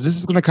because this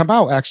is going to come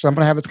out, actually, I'm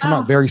going to have this come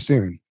out very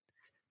soon.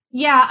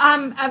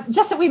 Yeah.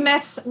 Just that we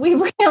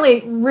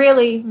really,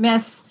 really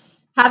miss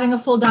having a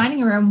full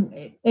dining room.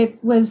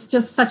 It was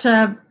just such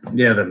a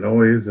the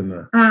noise and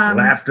the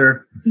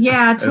laughter.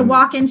 Yeah, to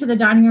walk into the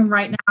dining room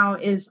right now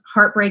is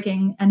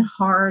heartbreaking and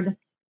hard,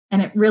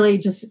 and it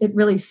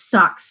really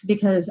sucks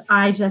because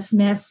I just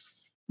miss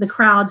the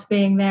crowds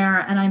being there,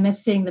 and I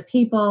miss seeing the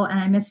people, and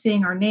I miss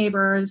seeing our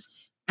neighbors,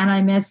 and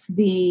I miss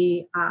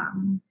the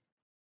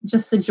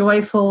just the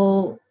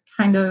joyful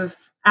kind of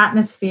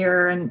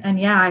atmosphere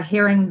and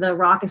hearing the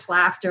raucous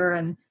laughter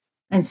and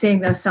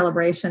seeing those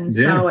celebrations.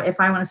 Yeah. So if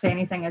I want to say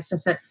anything, it's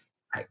just that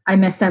I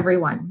miss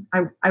everyone.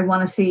 I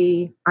want to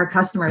see our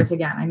customers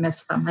again. I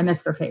miss them. I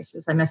miss their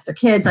faces. I miss their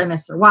kids. I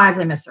miss their wives.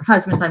 I miss their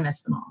husbands. I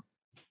miss them all.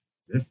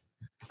 Yeah.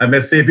 I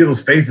miss seeing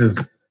people's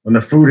faces when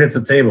the food hits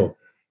the table.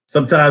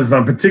 Sometimes if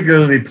I'm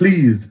particularly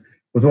pleased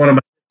with one of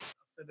my, I'll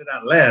send it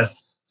out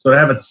last so I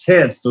have a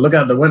chance to look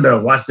out the window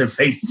and watch their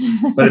face.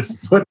 But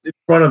it's put in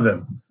front of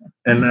them.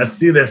 And I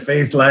see their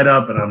face light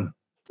up and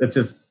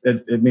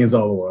it means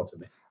all the world to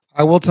me.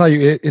 I will tell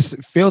you, it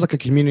feels like a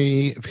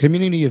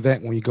community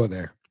event when you go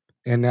there,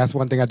 and that's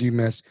one thing I do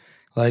miss.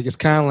 Like it's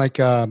kind of like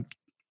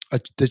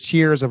the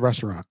cheers of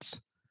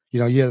restaurants.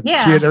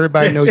 Cheers.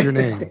 Everybody knows your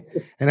name,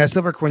 and at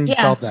Silver Queen, you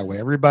felt that way.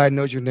 Everybody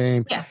knows your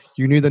name. Yes.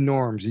 You knew the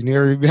norms. You knew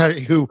everybody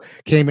who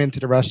came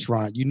into the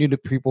restaurant. You knew the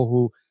people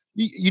who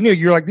you knew.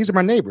 You're like, these are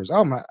my neighbors.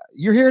 Oh my,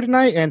 you're here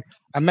tonight, and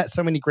I met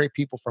so many great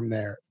people from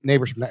there,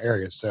 neighbors from that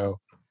area.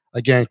 So.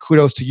 Again,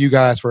 kudos to you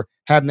guys for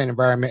having that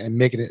environment and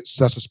making it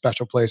such a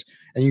special place.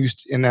 And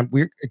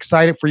we're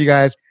excited for you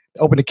guys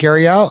to open the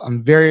carry out.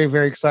 I'm very,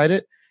 very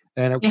excited,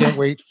 and I can't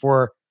wait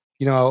for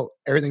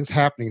everything's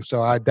happening.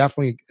 So I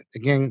definitely,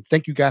 again,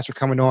 thank you guys for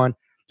coming on.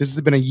 This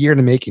has been a year in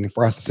the making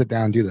for us to sit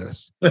down and do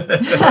this. And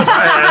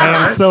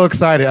I'm so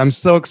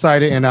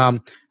excited. And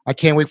I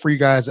can't wait for you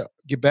guys to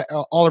get back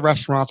all the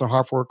restaurants on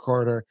Hartford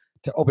Corridor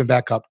to open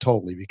back up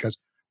totally because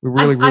we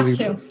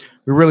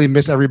really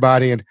miss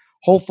everybody. And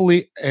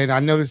hopefully, and I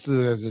know this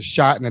is a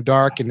shot in the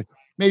dark, and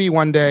maybe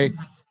one day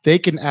they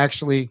can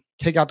actually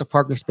take out the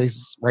parking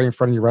spaces right in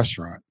front of your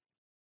restaurant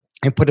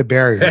and put a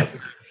barrier.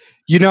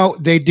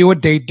 They do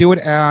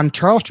it on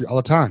Charles Street all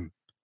the time.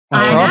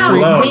 On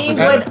Charles Street, we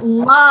would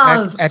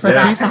love at for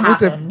that to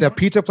happen. The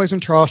pizza place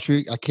on Charles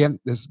Street. I can't.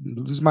 This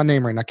is my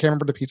name right now. I can't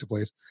remember the pizza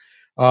place.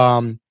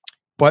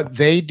 But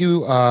they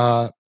do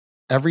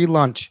every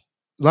lunch,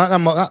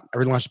 not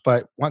every lunch,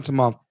 but once a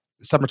month,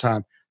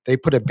 summertime, they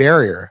put a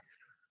barrier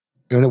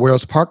and where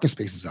those parking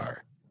spaces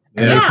are.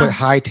 And Yeah. they put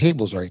high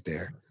tables right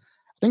there.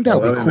 I think that Oh,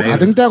 would be that'd cool. be I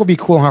amazing. think that would be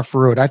cool on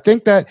Hartford Road. I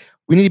think that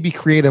we need to be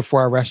creative for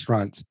our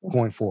restaurants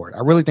going forward.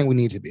 I really think we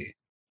need to be.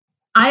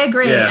 I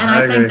agree. Yeah, And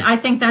I I think agree. I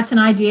think that's an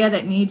idea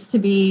that needs to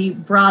be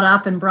brought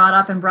up and brought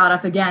up and brought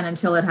up again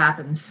until it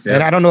happens. Yeah.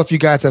 And I don't know if you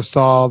guys have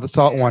saw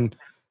one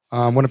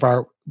of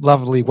our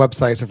lovely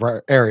websites of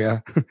our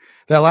area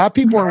that a lot of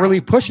people are really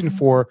pushing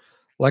for,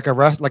 like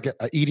a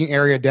eating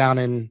area down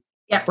in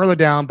Yep. further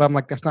down. But I'm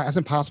like, that's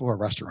impossible for a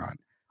restaurant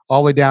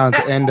all the way down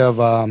at the end of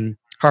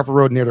Hartford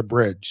Road near the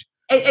bridge.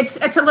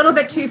 It's a little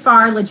bit too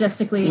far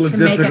logistically to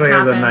make it Logistically, it's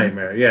happen. a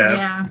nightmare. Yeah.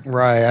 Yeah.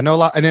 Right. I know a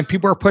lot, and then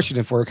people are pushing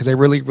it for it because they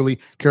really, really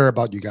care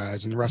about you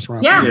guys and the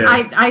restaurants. Yeah, Yeah.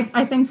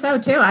 I think so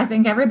too. I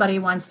think everybody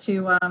wants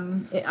to.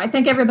 I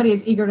think everybody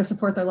is eager to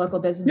support their local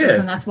businesses, Yeah.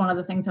 and that's one of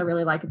the things I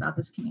really like about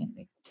this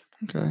community.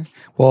 Okay.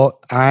 Well,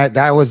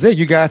 that was it.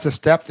 You guys have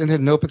stepped into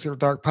the No Picks After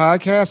Dark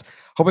podcast.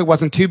 Hope it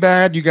wasn't too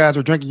bad. You guys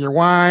were drinking your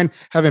wine,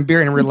 having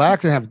beer, and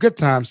relaxing, and have a good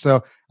time.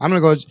 So I'm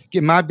gonna go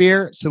get my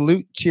beer.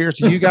 Salute, cheers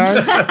to you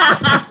guys,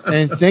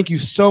 and thank you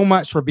so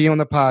much for being on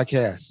the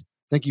podcast.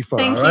 Thank you,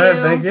 folks. Thank All right.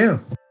 you. Thank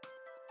you.